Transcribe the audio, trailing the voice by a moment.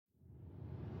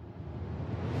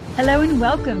Hello and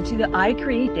welcome to the I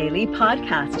Create Daily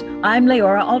podcast. I'm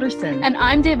Leora Alderson. And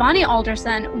I'm Devani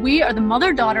Alderson. We are the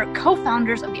mother-daughter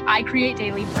co-founders of the I Create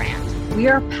Daily brand. We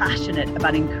are passionate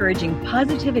about encouraging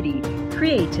positivity,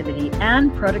 creativity,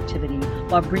 and productivity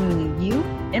while bringing you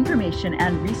information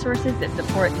and resources that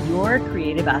support your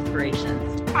creative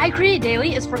aspirations. I Create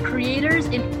Daily is for creators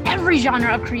in every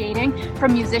genre of creating,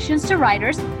 from musicians to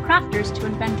writers, crafters to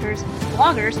inventors,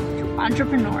 bloggers to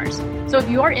entrepreneurs. So if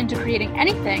you are into creating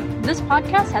anything, this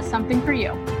podcast has something for you.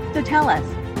 So tell us,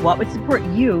 what would support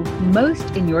you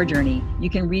most in your journey? You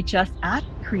can reach us at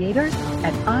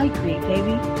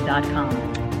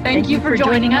creators@icreatedaily.com. Thank you for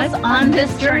joining us on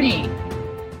this journey.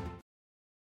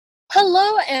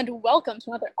 Hello and welcome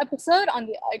to another episode on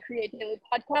the I Create Daily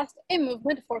podcast, a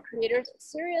movement for creators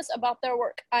serious about their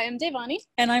work. I am Devani.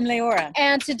 And I'm Leora.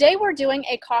 And today we're doing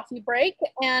a coffee break,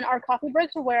 and our coffee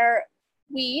breaks are where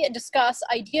we discuss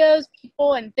ideas,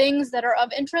 people, and things that are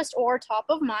of interest or top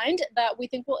of mind that we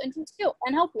think will interest you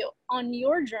and help you on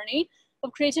your journey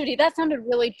of creativity. That sounded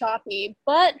really choppy,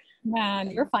 but man,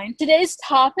 you're fine. Today's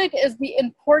topic is the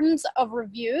importance of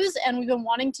reviews, and we've been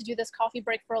wanting to do this coffee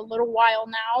break for a little while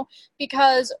now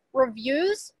because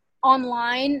reviews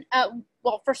online,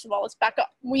 well, first of all, let's back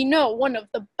up. We know one of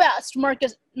the best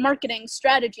marketing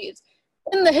strategies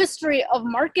in the history of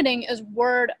marketing is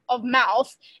word of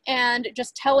mouth and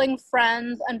just telling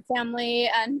friends and family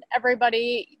and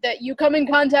everybody that you come in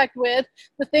contact with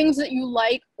the things that you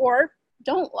like or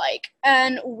don't like.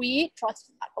 And we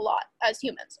trust that a lot as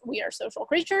humans. We are social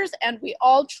creatures, and we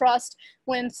all trust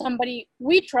when somebody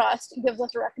we trust gives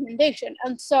us a recommendation.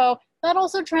 And so that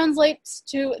also translates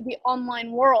to the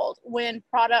online world when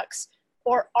products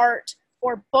or art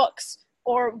or books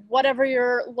or whatever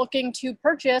you're looking to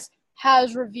purchase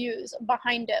has reviews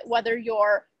behind it. Whether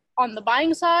you're on the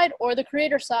buying side or the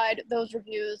creator side, those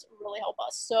reviews really help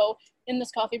us. So in this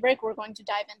coffee break, we're going to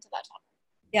dive into that topic.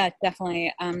 Yeah,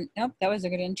 definitely. Nope, that was a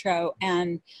good intro.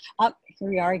 And here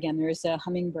we are again. There's a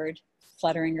hummingbird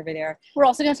fluttering over there. We're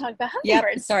also going to talk about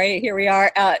hummingbirds. Yep, sorry, here we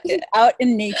are out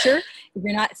in nature. If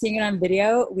you're not seeing it on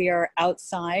video, we are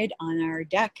outside on our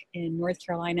deck in North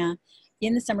Carolina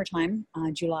in the summertime,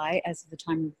 July, as of the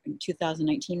time of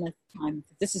 2019, the time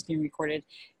that this is being recorded.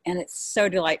 And it's so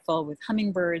delightful with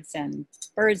hummingbirds and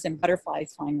birds and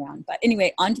butterflies flying around. But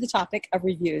anyway, on to the topic of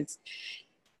reviews.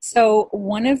 So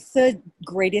one of the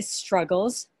greatest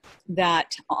struggles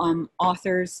that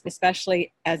authors,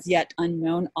 especially as yet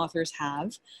unknown authors,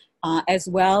 have, as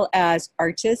well as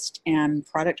artists and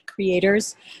product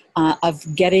creators, of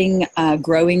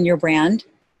growing your brand,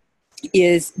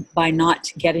 is by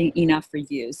not getting enough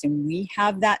reviews. And we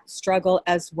have that struggle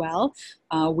as well.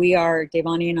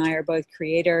 Devani and I are both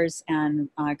creators and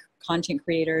content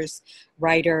creators,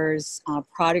 writers,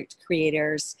 product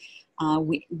creators.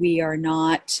 We are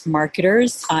not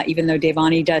marketers, even though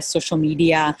Devani does social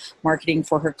media marketing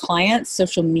for her clients.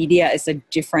 Social media is a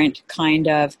different kind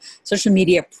of social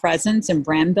media presence, and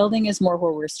brand building is more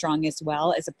where we're strong as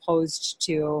well, as opposed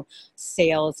to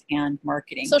sales and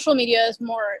marketing. Social media is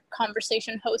more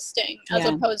conversation hosting as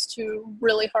opposed to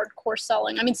really hardcore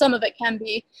selling. I mean, some of it can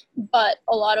be, but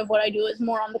a lot of what I do is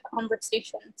more on the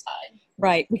conversation side.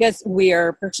 Right, because we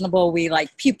are personable, we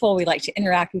like people, we like to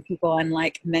interact with people, and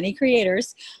like many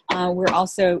creators, we're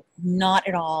also not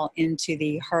at all into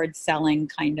the hard selling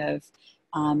kind of,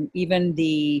 even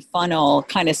the funnel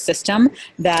kind of system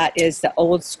that is the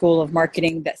old school of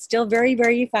marketing that's still very,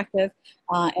 very effective.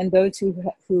 And those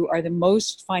who are the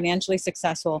most financially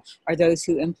successful are those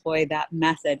who employ that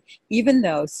method, even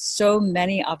though so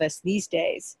many of us these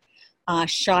days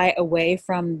shy away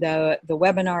from the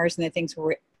webinars and the things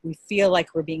where we feel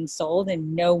like we're being sold,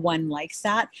 and no one likes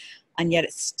that. And yet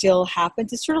it still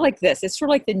happens. It's sort of like this. It's sort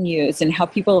of like the news and how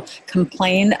people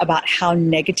complain about how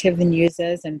negative the news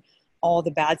is and all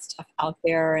the bad stuff out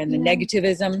there and the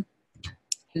negativism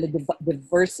and the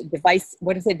divisiveness.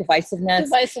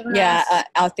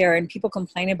 Out there, and people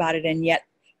complain about it. And yet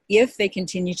if they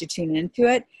continue to tune into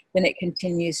it, then it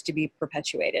continues to be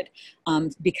perpetuated,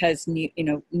 because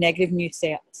negative news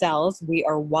sells. We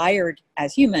are wired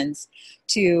as humans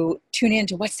to tune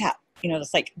into what's that.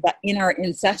 It's like that in our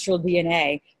ancestral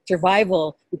DNA.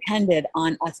 Survival depended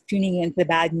on us tuning into the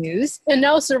bad news, and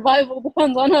now survival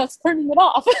depends on us turning it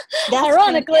off.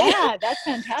 Ironically, that's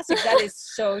fantastic. That is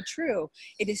so true.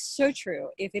 It is so true.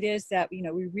 If it is that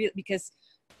because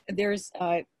there's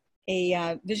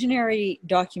a visionary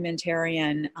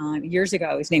documentarian years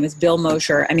ago. His name is Bill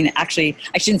Mosher. I mean, actually,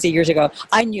 I shouldn't say years ago.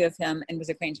 I knew of him and was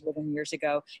acquainted with him years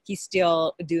ago. He's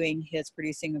still doing his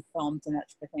producing of films and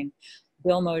that sort of thing.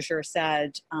 Bill Mosher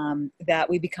said that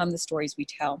we become the stories we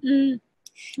tell.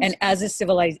 And as a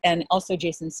civilized, and also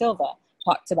Jason Silva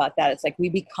talks about that. It's like we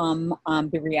become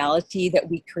the reality that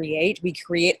we create. We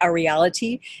create our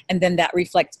reality, and then that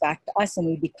reflects back to us, and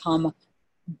we become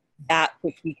that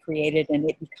which we created, and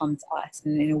it becomes us.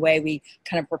 And in a way, we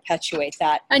kind of perpetuate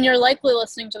that. And you're likely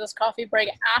listening to this coffee break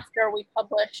after we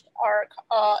published our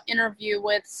interview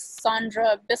with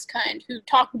Sandra Biskind, who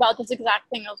talked about this exact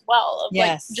thing as well, of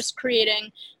Yes. like just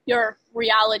creating your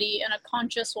reality in a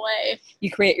conscious way.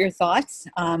 You create your thoughts,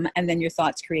 and then your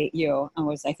thoughts create you. That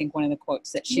was, I think, one of the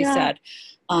quotes that she said.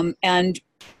 And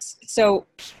so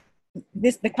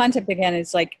the concept again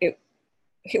is like,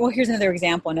 well, here's another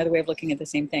example, another way of looking at the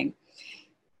same thing.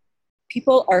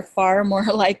 People are far more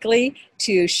likely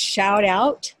to shout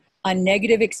out a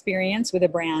negative experience with a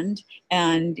brand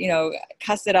and,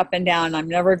 cuss it up and down. I'm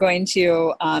never going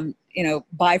to,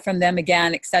 buy from them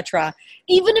again, etc.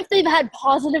 Even if they've had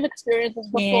positive experiences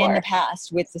before. In the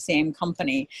past with the same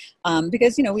company.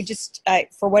 Because, we just,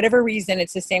 for whatever reason,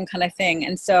 it's the same kind of thing.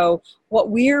 And so what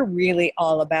we're really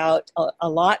all about, a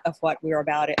lot of what we're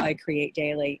about at I Create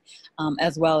Daily,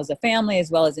 as well as a family, as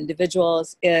well as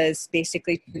individuals, is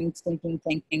basically turning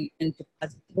thinking into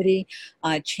positivity,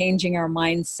 changing our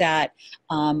mindset,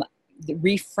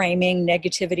 reframing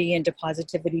negativity into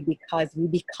positivity, because we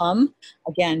become,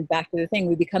 again, back to the thing,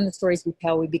 we become the stories we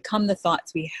tell, we become the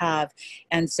thoughts we have.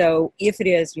 And so if it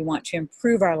is we want to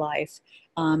improve our life,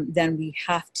 then we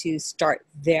have to start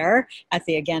there.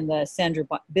 The Sandra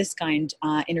Biskind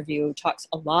interview talks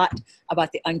a lot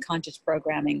about the unconscious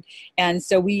programming. And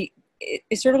so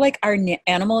it's sort of like our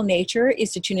animal nature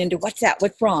is to tune into what's that,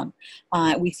 what's wrong.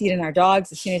 We see it in our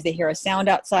dogs. As soon as they hear a sound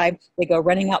outside, they go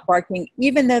running out barking,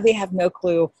 even though they have no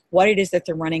clue what it is that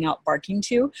they're running out barking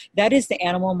to. That is the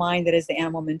animal mind, that is the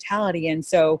animal mentality. And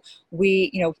so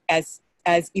we, as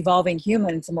evolving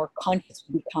humans, the more conscious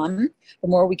we become, the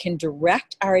more we can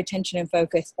direct our attention and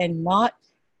focus and not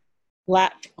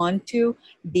latch onto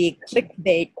the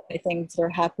clickbait things that are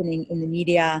happening in the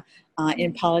media,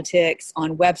 in politics,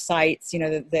 on websites,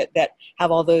 that have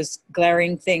all those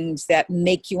glaring things that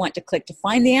make you want to click to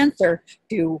find the answer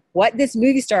to what this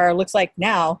movie star looks like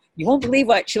now. You won't believe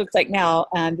what she looks like now,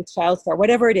 this child star,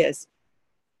 whatever it is.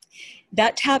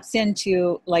 That taps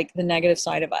into like the negative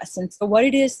side of us. And so what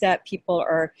it is that people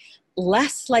are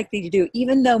less likely to do,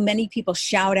 even though many people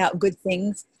shout out good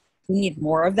things, we need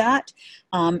more of that.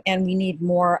 And we need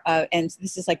more, and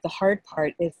this is like the hard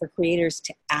part, is for creators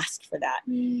to ask for that.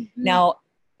 Mm-hmm. Now,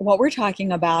 what we're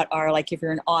talking about are, like, if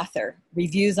you're an author,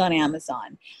 reviews on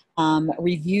Amazon,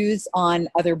 reviews on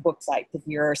other book sites. If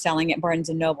you're selling at Barnes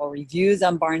 & Noble, reviews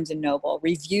on Barnes & Noble,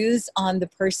 reviews on the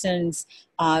person's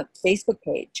Facebook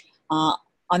page,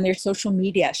 on their social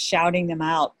media, shouting them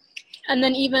out. And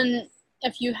then even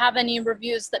if you have any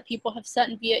reviews that people have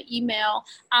sent via email,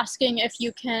 asking if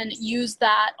you can use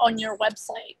that on your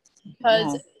website,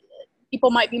 because people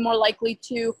might be more likely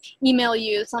to email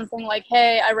you something like,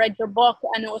 hey, I read your book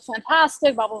and it was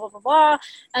fantastic, blah, blah, blah, blah, blah.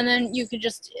 And then you could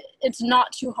just, it's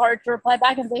not too hard to reply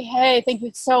back and say, hey, thank you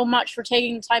so much for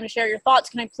taking the time to share your thoughts.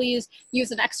 Can I please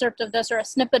use an excerpt of this or a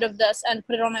snippet of this and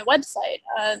put it on my website?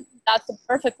 That's a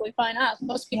perfectly fine ask.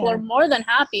 Most people are more than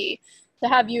happy to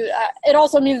have you. It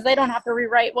also means they don't have to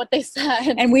rewrite what they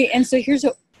said. And so here's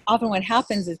often what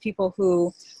happens is people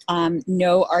who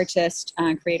know artists,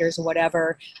 creators, or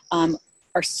whatever,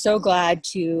 are so glad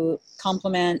to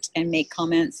compliment and make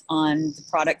comments on the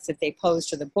products that they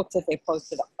post, or the books that they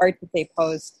post, or the art that they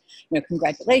post.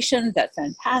 Congratulations, that's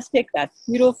fantastic, that's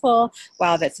beautiful,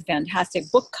 wow, that's a fantastic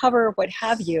book cover, what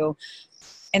have you.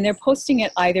 And they're posting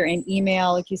it either in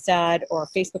email, like you said, or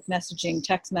Facebook messaging,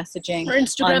 text messaging. Or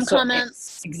Instagram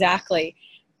comments. Exactly.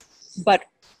 But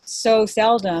so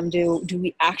seldom do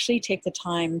we actually take the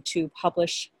time to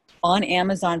publish on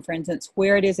Amazon, for instance,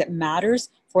 where it is it matters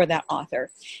for that author.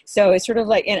 So it's sort of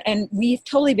like, and we've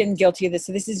totally been guilty of this.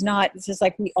 So this is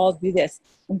like we all do this.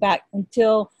 In fact,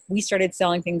 until we started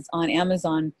selling things on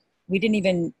Amazon, we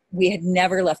had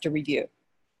never left a review.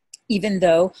 Even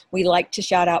though we like to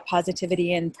shout out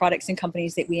positivity in products and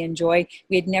companies that we enjoy,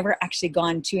 we had never actually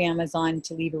gone to Amazon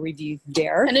to leave a review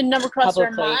there. And it never crossed our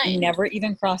publicly. mind. It never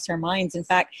even crossed our minds. In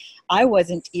fact, I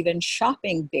wasn't even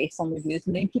shopping based on reviews.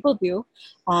 Many people do,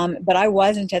 but I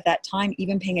wasn't at that time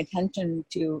even paying attention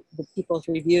to the people's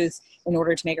reviews in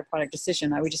order to make a product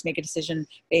decision. I would just make a decision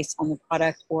based on the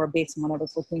product or based on what I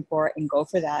was looking for and go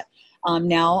for that.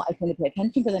 Now I tend to pay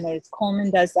attention because I notice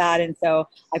Coleman does that, and so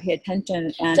I pay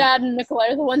attention. And Dad and Nikolai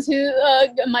are the ones who,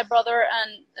 my brother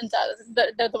and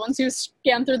Dad, they're the ones who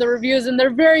scan through the reviews, and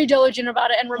they're very diligent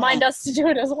about it and remind us to do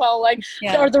it as well. Like,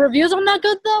 are the reviews on that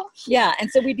good though? Yeah, and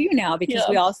so we do now because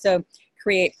we also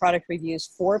create product reviews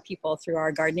for people through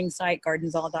our gardening site,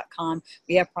 gardenzall.com.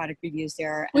 We have product reviews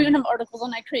there. We even have articles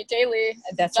on I Create Daily.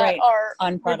 That's that right. Are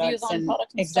on products on and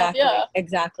products and exactly, stuff. Yeah.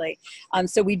 exactly.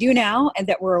 So we do now, and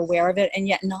that we're aware of it, and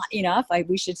yet not enough.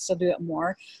 We should still do it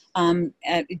more. And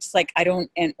it's like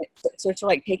so it's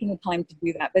like taking the time to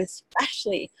do that, but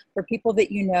especially for people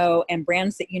that you know, and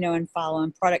brands that you know and follow,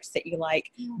 and products that you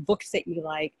like, books that you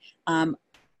like.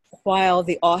 While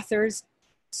the authors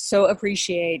so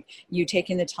appreciate you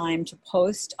taking the time to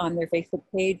post on their Facebook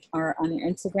page or on their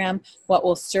Instagram, what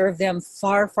will serve them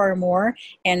far, far more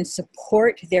and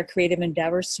support their creative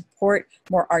endeavors, support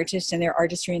more artists and their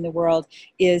artistry in the world,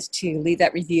 is to leave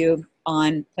that review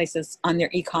on places on their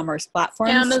e-commerce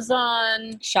platforms.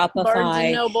 Amazon, Shopify, Barnes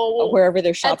and Noble, wherever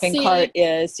their shopping Etsy, cart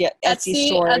is. Yeah, Etsy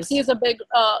stores. Etsy is a big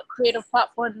creative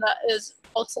platform that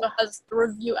also has the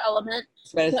review element.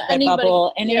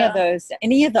 Redbubble, any of those,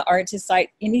 any of the artist site,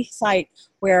 any site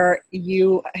where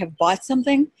you have bought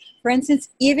something, for instance,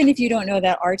 even if you don't know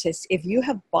that artist, if you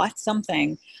have bought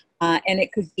something, and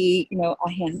it could be, a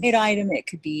handmade item, it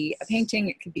could be a painting,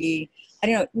 it could be,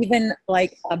 even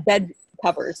like a bed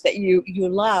covers that you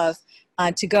love,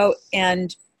 to go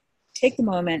and take the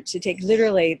moment to take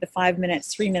literally the 5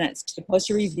 minutes, 3 minutes to post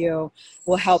a review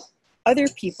will help other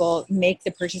people make the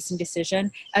purchasing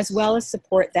decision, as well as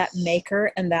support that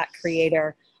maker and that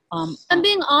creator. And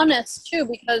being honest too,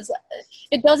 because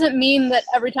it doesn't mean that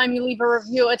every time you leave a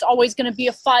review, it's always going to be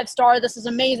a 5-star. This is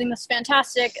amazing. This is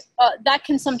fantastic. That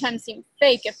can sometimes seem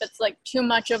fake if it's like too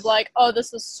much of like, oh,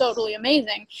 this is totally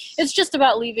amazing. It's just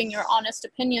about leaving your honest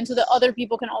opinion so that other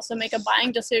people can also make a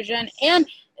buying decision. And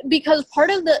because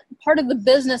part of the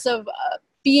business of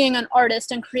being an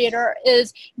artist and creator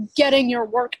is getting your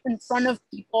work in front of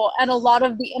people, and a lot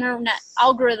of the internet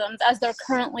algorithms as they're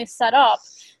currently set up,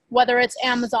 whether it's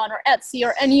Amazon or Etsy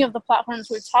or any of the platforms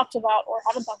we've talked about or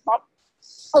haven't talked about,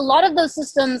 a lot of those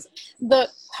systems, the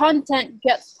content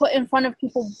gets put in front of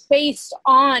people based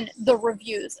on the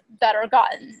reviews that are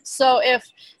gotten. So if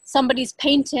somebody's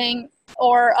painting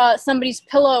or somebody's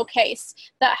pillowcase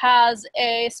that has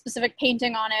a specific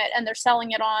painting on it and they're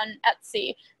selling it on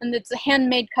Etsy, and it's a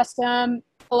handmade custom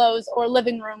pillows or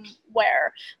living room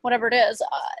wear, whatever it is,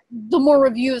 the more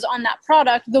reviews on that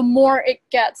product, the more it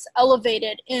gets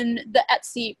elevated in the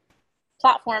Etsy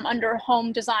platform under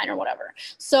home design or whatever.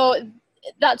 So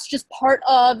that's just part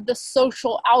of the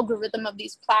social algorithm of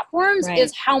these platforms, right,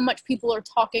 is how much people are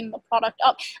talking the product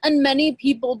up. And many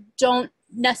people don't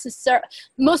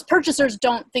most purchasers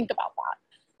don't think about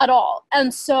that at all.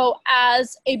 And so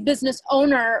as a business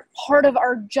owner, part of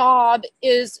our job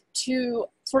is to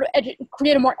sort of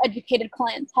create a more educated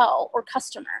clientele or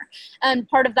customer. And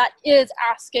part of that is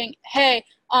asking, hey,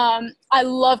 I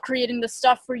love creating this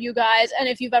stuff for you guys, and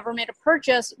if you've ever made a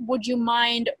purchase, would you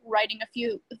mind writing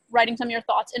some of your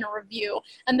thoughts in a review,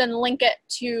 and then link it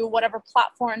to whatever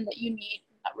platform that you need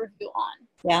that review on.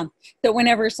 Yeah. So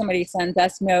whenever somebody sends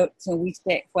us notes, and we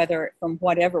say, whether from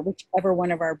whichever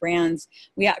one of our brands,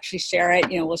 we actually share it.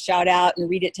 We'll shout out and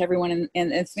read it to everyone in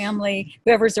the family,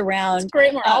 whoever's around. It's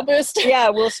great morale boost. Yeah,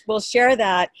 we'll share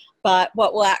that. But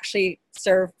what will actually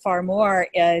serve far more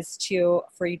is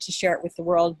for you to share it with the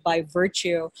world by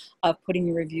virtue of putting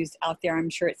your reviews out there.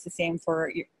 I'm sure it's the same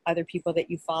for other people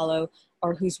that you follow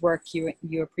or whose work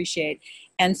you appreciate.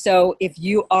 And so if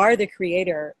you are the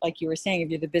creator, like you were saying,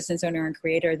 if you're the business owner and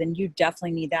creator, then you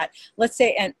definitely need that. Let's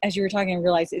say, and as you were talking, I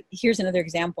realized, here's another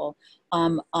example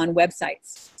on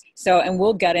websites. So, and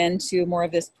we'll get into more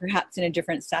of this perhaps in a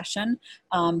different session,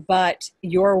 but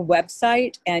your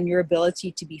website and your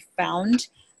ability to be found,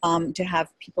 to have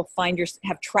people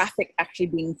have traffic actually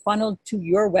being funneled to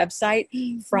your website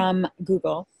from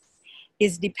Google,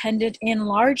 is dependent in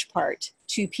large part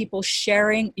to people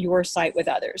sharing your site with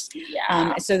others.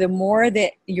 Yeah. So the more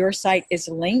that your site is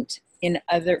linked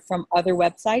from other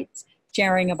websites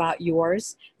sharing about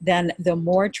yours, then the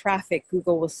more traffic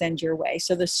Google will send your way.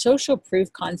 So the social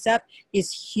proof concept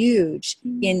is huge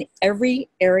in every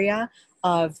area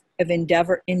of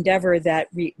endeavor that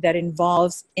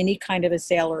involves any kind of a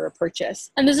sale or a purchase,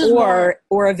 and this is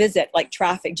or a visit, like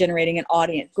traffic, generating an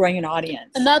audience, growing an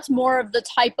audience. And that's more of the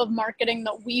type of marketing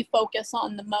that we focus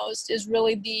on the most, is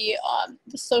really the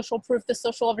social proof, the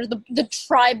social leverage, the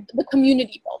tribe, the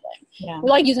community building. Yeah.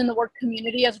 We like using the word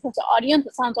community as opposed to audience.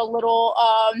 It sounds a little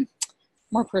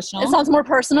more personal. It sounds more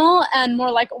personal and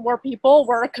more like we're people.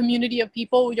 We're a community of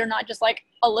people. You're not just like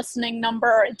a listening number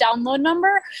or a download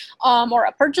number, or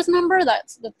a purchase number.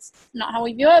 That's not how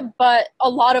we view it. But a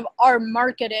lot of our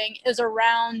marketing is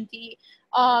around the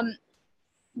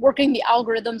working the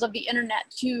algorithms of the internet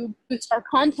to boost our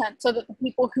content so that the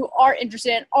people who are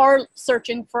interested and are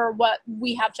searching for what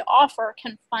we have to offer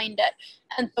can find it.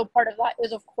 And so part of that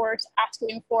is, of course,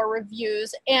 asking for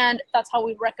reviews. And that's how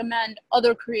we recommend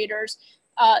other creators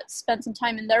spend some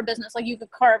time in their business. Like, you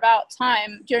could carve out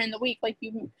time during the week. Like,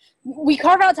 we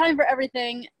carve out time for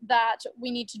everything that we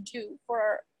need to do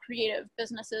for creative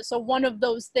businesses. So one of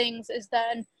those things is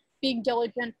then being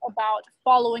diligent about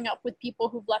following up with people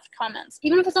who've left comments,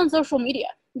 even if it's on social media.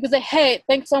 You can say, hey,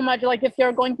 thanks so much. Like, if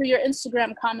you're going through your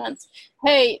Instagram comments,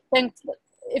 hey, thanks.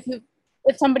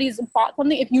 If somebody's bought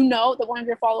something, if you know that one of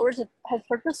your followers has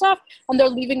purchased stuff and they're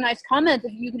leaving nice comments,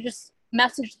 if you could just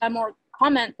message them or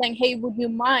comment saying, hey, would you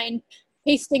mind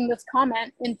pasting this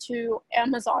comment into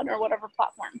Amazon or whatever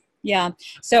platform? Yeah.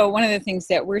 So one of the things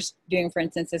that we're doing, for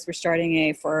instance, is we're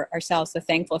starting for ourselves a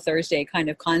Thankful Thursday kind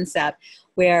of concept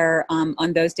where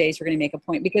on those days we're going to make a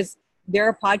point, because there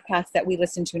are podcasts that we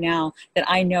listen to now that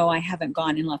I know I haven't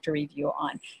gone and left a review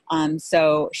on.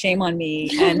 So shame on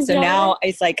me. And so now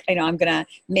it's like, I'm going to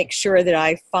make sure that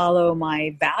I follow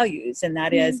my values. And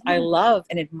that is, I love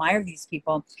and admire these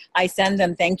people. I send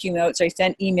them thank you notes, or I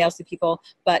send emails to people,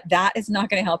 but that is not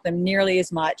going to help them nearly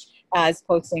as much as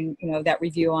posting, that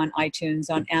review on iTunes,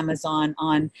 on Amazon,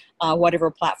 on whatever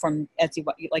platform, Etsy,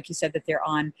 like you said, that they're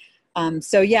on.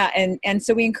 So yeah, and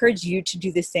so we encourage you to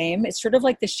do the same. It's sort of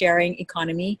like the sharing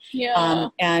economy.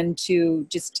 And to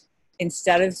just,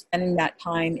 instead of spending that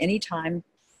time, anytime,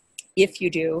 if you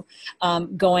do,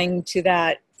 going to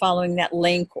that, following that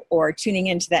link, or tuning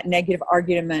into that negative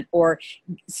argument, or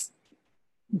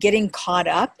getting caught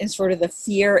up in sort of the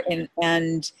fear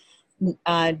and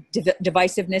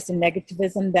divisiveness and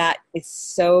negativism that is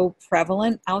so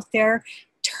prevalent out there,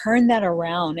 turn that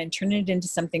around and turn it into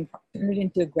something, turn it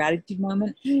into a gratitude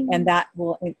moment. And that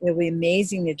it'll be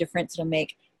amazing, the difference it'll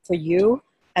make for you,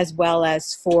 as well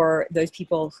as for those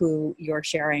people who you're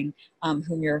sharing,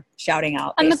 whom you're shouting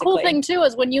out. And basically, the cool thing too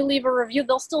is when you leave a review,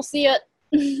 they'll still see it.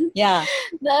 Yeah.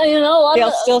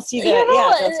 They'll still see the,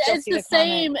 it's the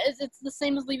same as, it's the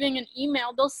same as leaving an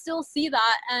email. They'll still see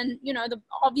that. And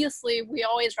obviously we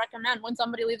always recommend, when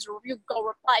somebody leaves a review, go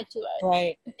reply to it.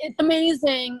 Right. It's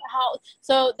amazing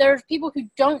so there's people who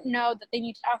don't know that they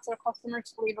need to ask their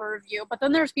customers to leave a review, but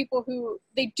then there's people who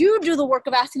they do the work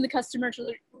of asking the customer to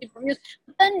leave reviews,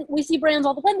 but then we see brands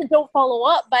all the time that don't follow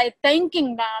up by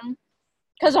thanking them.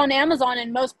 Because on Amazon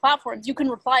and most platforms, you can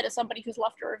reply to somebody who's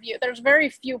left a review. There's very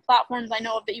few platforms I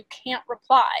know of that you can't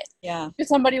reply to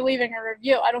somebody leaving a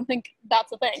review. I don't think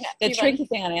that's a thing. The tricky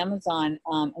thing on Amazon,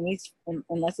 at least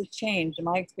unless it's changed, in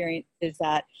my experience, is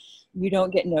that you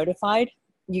don't get notified.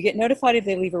 You get notified if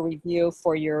they leave a review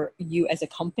for you as a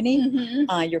company,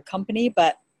 your company,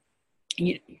 but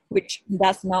which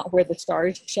that's not where the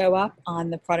stars show up on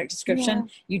the product description.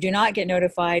 Yeah. You do not get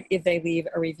notified if they leave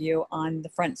a review on the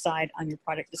front side on your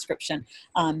product description.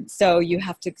 So you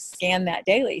have to scan that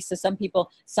daily. So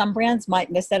some brands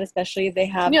might miss that, especially if they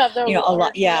have, a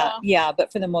lot. Yeah. But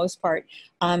for the most part,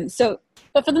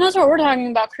 But for the most part, we're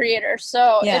talking about creators.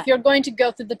 So if you're going to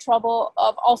go through the trouble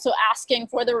of also asking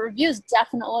for the reviews,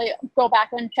 definitely go back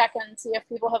and check and see if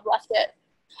people have left it.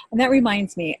 And that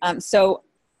reminds me, so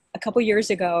a couple years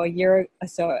ago, a year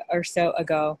or so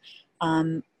ago,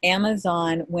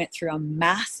 Amazon went through a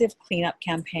massive cleanup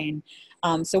campaign.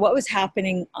 So what was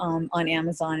happening on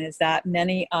Amazon is that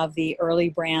many of the early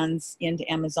brands into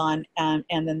Amazon and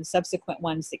then the subsequent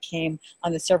ones that came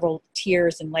on the several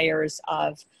tiers and layers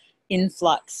of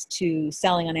influx to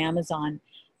selling on Amazon,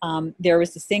 there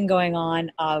was this thing going on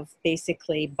of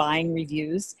basically buying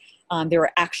reviews. There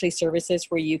were actually services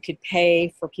where you could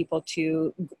pay for people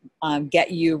to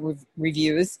get you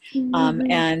reviews,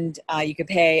 and you could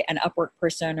pay an Upwork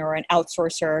person or an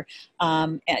outsourcer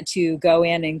to go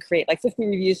in and create like 50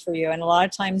 reviews for you. And a lot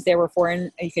of times they were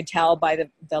foreign. You could tell by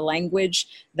the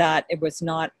language that it was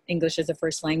not English as a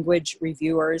first language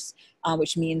reviewers,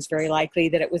 which means very likely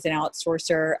that it was an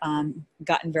outsourcer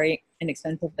gotten very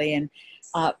inexpensively.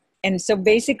 And so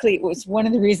basically it was one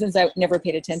of the reasons I never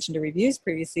paid attention to reviews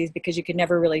previously, is because you could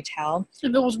never really tell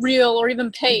if it was real or even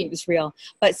paid. It was real.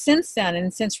 But since then,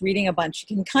 and since reading a bunch,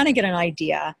 you can kind of get an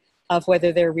idea of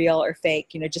whether they're real or fake,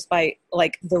 just by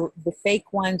like the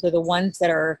fake ones, or the ones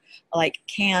that are like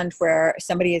canned, where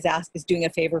somebody is doing a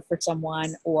favor for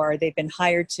someone, or they've been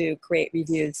hired to create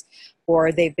reviews,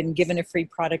 or they've been given a free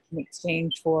product in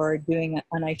exchange for doing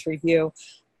a nice review.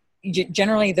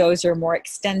 Generally, those are more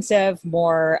extensive,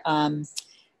 more,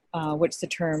 what's the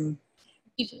term?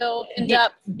 Detailed,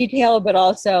 in-depth. Detailed, but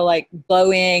also like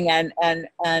glowing and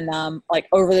like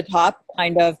over the top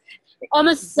kind of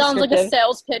Almost sounds like a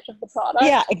sales pitch of the product.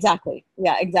 Yeah, exactly.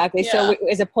 So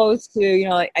as opposed to,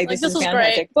 like this is a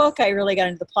fantastic book, I really got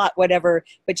into the plot, whatever,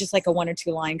 but just like a 1 or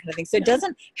 2 line kind of thing. So it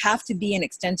doesn't have to be an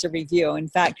extensive review. In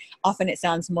fact, often it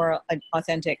sounds more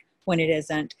authentic when it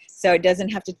isn't. So it doesn't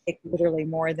have to take literally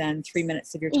more than 3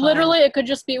 minutes of your time. Literally, it could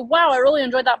just be, wow, I really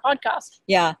enjoyed that podcast.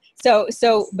 Yeah.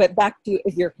 So, but back to,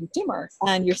 if you're a consumer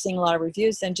and you're seeing a lot of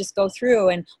reviews, then just go through.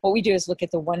 And what we do is look at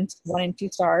the 1 and 2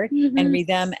 star and read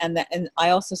them. And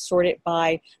I also sort it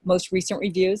by most recent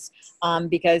reviews,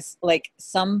 because like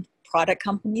some product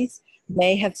companies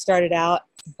may have started out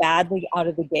badly out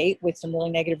of the gate with some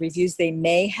really negative reviews. They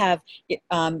may have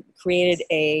created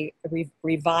a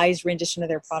revised rendition of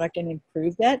their product and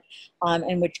improved it,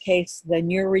 in which case the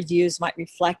newer reviews might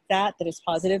reflect that is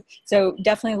positive. So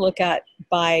definitely look at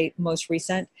by most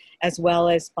recent as well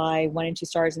as by 1 and 2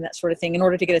 stars and that sort of thing in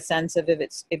order to get a sense of if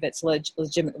it's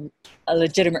a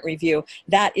legitimate review.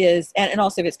 That is, and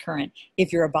also if it's current,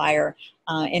 if you're a buyer.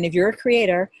 And if you're a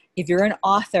creator, if you're an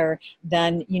author,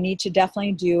 then you need to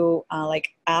definitely do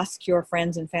ask your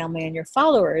friends and family and your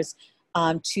followers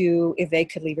if they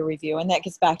could leave a review. And that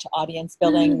gets back to audience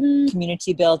building,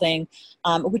 community building,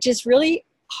 which is really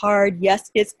hard.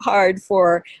 Yes, it's hard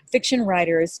for fiction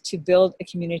writers to build a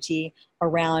community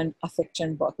around a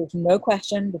fiction book. There's no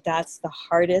question that that's the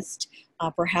hardest,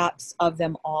 perhaps, of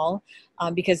them all.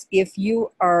 Because if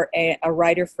you are a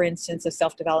writer, for instance, of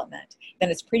self-development, then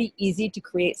it's pretty easy to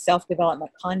create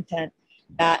self-development content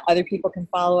that other people can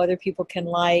follow, other people can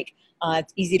like.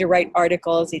 It's easy to write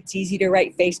articles. It's easy to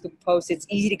write Facebook posts. It's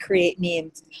easy to create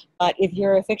memes. But if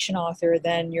you're a fiction author,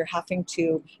 then you're having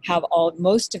to have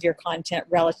most of your content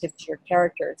relative to your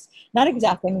characters. Not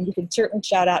exactly. I mean, you can certainly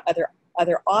shout out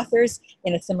other authors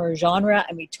in a similar genre,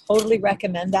 and we totally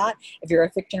recommend that if you're a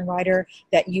fiction writer,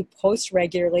 that you post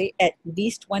regularly, at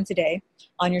least once a day,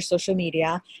 on your social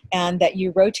media, and that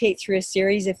you rotate through a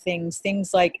series of things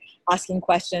like asking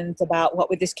questions about what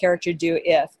would this character do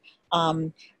if,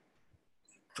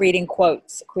 creating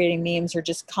quotes, creating memes, or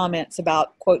just comments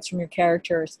about quotes from your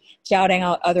characters, shouting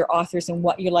out other authors and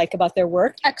what you like about their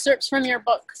work. Excerpts from your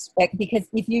books. Because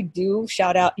if you do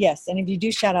shout out, and if you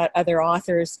do shout out other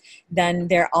authors, then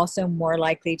they're also more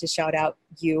likely to shout out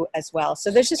you as well. So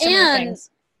there's just some things.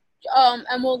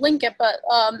 And we'll link it, but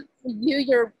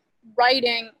you're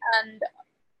writing and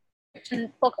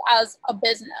fiction book as a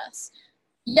business.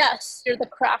 Yes, you're the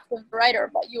craft of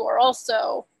writer, but you are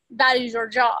also, that is your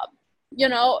job.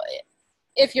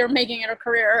 If you're making it a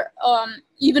career,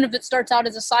 even if it starts out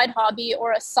as a side hobby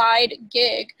or a side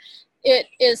gig, it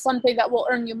is something that will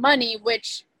earn you money,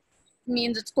 which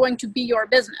means it's going to be your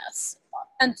business.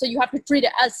 And so you have to treat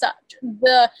it as such.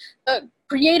 The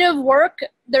creative work,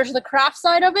 there's the craft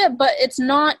side of it, but it's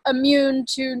not immune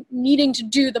to needing to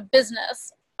do the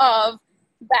business of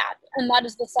that. And that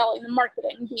is the selling, the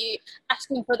marketing, the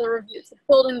asking for the reviews, the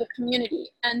building the community.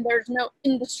 And there's no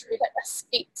industry that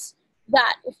escapes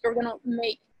that if you're going to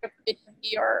make your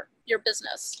creativity your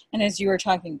business. And as you were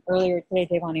talking earlier today,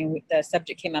 Devani, the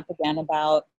subject came up again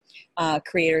about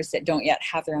creators that don't yet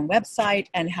have their own website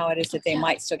and how it is that they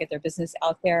might still get their business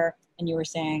out there. And you were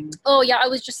saying, I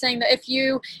was just saying that if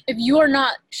you are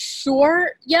not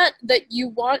sure yet that you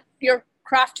want your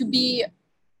craft to be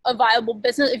a viable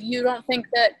business, if you don't think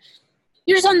that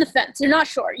you're just on the fence, you're not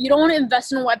sure, you don't want to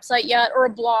invest in a website yet or a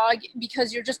blog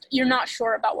because you're not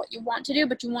sure about what you want to do,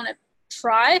 but you want to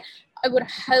try, I would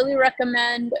highly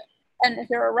recommend, and if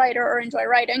you're a writer or enjoy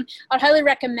writing, I'd highly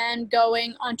recommend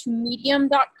going onto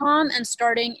medium.com and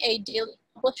starting a daily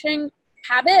publishing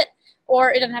habit,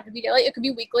 or it doesn't have to be daily, it could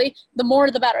be weekly. The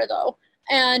more the better though.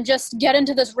 And just get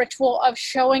into this ritual of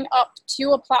showing up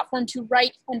to a platform to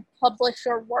write and publish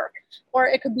your work. Or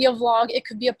it could be a vlog, it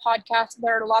could be a podcast.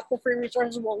 There are lots of free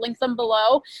resources, we'll link them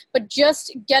below. But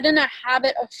just get in a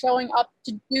habit of showing up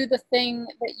to do the thing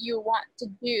that you want to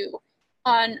do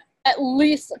on at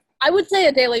least, I would say,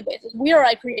 a daily basis. We are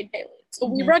I Create Daily. So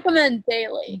we recommend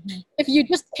daily. If you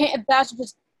just can't, if that's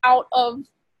just out of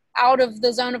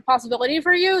the zone of possibility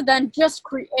for you, then just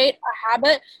create a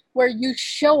habit where you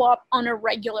show up on a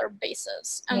regular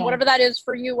basis. And whatever that is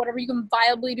for you, whatever you can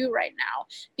viably do right now.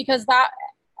 Because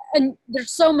and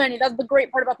there's so many, that's the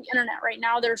great part about the internet right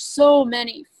now. There's so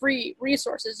many free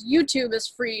resources. YouTube is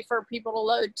free for people to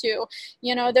load to.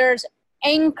 There's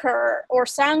Anchor or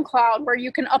SoundCloud where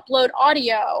you can upload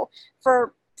audio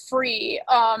for free.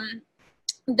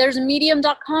 There's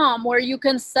medium.com where you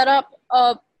can set up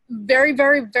a very,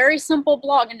 very, very simple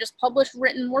blog and just publish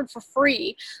written word for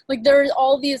free. Like there's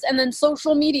all these, and then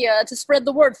social media to spread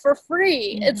the word for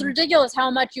free. It's ridiculous how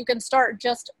much you can start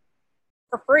just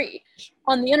for free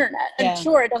on the internet. And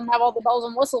sure, it doesn't have all the bells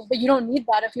and whistles, but you don't need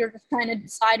that if you're just trying to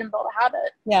decide and build a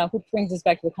habit. Yeah, which brings us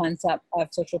back to the concept of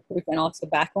social proof and also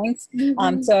backlinks.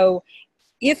 So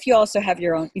if you also have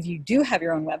if you do have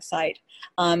your own website,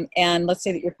 and let's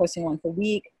say that you're posting once a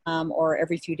week or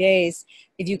every few days,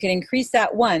 if you can increase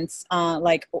that once,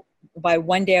 like by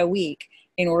 1 day a week,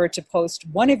 in order to post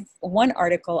one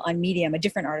article on Medium, a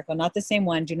different article, not the same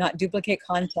one. Do not duplicate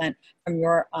content from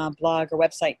your blog or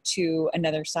website to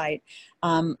another site,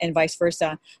 and vice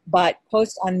versa. But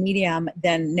post on Medium,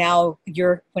 then now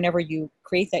whenever you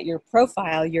create that, your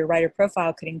writer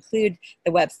profile could include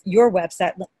your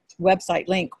website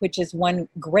link, which is one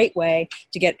great way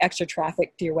to get extra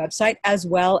traffic to your website, as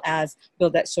well as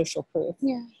build that social proof.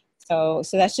 Yeah. So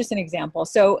that's just an example.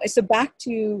 So back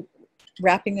to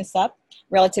wrapping this up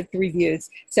relative to reviews.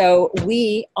 So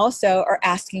we also are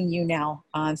asking you now.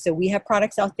 So we have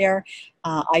products out there,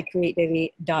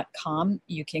 iCreateDaily.com.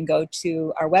 You can go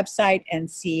to our website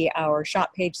and see our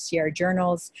shop page, see our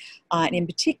journals. And in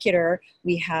particular,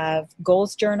 we have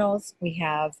goals journals, we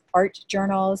have art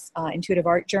journals, intuitive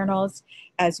art journals,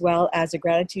 as well as a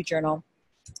gratitude journal.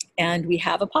 And we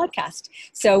have a podcast.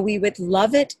 So we would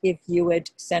love it if you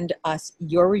would send us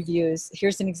your reviews.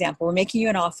 Here's an example. We're making you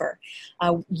an offer.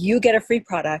 You get a free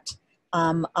product.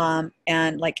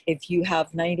 And like if you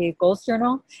have 90 Day Goals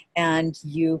Journal and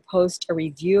you post a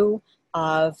review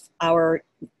of our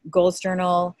Goals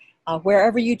Journal,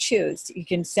 wherever you choose, you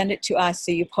can send it to us.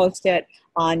 So you post it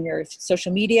on your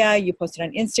social media, you post it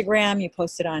on Instagram, you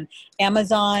post it on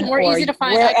Amazon, or easy to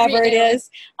find wherever it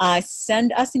is.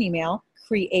 Send us an email,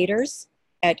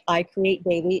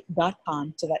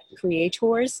 creators@iCreateDaily.com. So that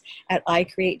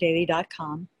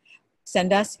creators@iCreateDaily.com.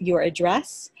 Send us your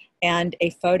address and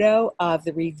a photo of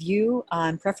the review,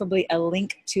 preferably a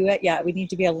link to it. Yeah, we need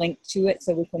to be a link to it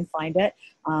so we can find it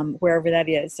wherever that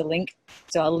is. So a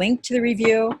link to the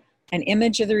review, an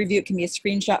image of the review. It can be a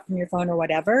screenshot from your phone or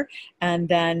whatever, and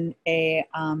then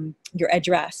your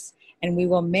address. And we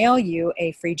will mail you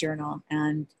a free journal,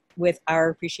 and with our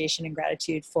appreciation and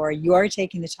gratitude for your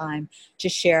taking the time to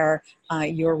share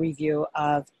your review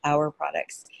of our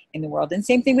products in the world. And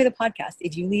same thing with a podcast.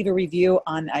 If you leave a review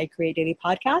on I Create Daily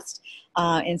podcast,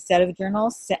 instead of a journal,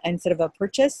 instead of a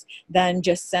purchase, then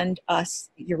just send us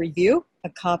your review, a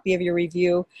copy of your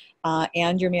review,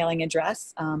 and your mailing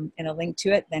address, and a link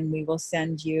to it. Then we will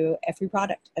send you a free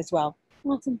product as well.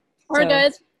 Awesome. All right,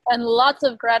 guys. And lots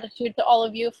of gratitude to all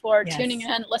of you for tuning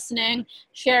in, listening,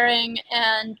 sharing,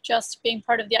 and just being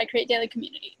part of the I Create Daily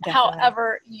community,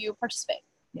 however you participate.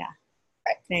 Yeah. All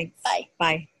right. Thanks. Bye.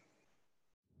 Bye.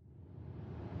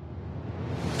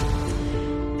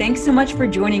 Thanks so much for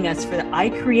joining us for the I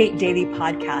Create Daily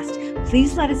podcast.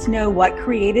 Please let us know what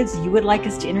creatives you would like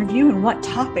us to interview and what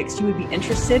topics you would be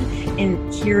interested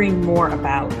in hearing more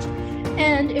about.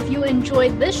 And if you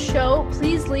enjoyed this show,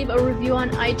 please leave a review on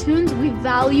iTunes. We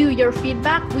value your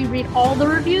feedback. We read all the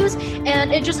reviews,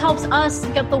 and it just helps us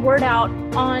get the word out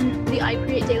on the I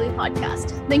Create Daily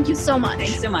podcast. Thank you so much.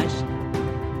 Thanks so much.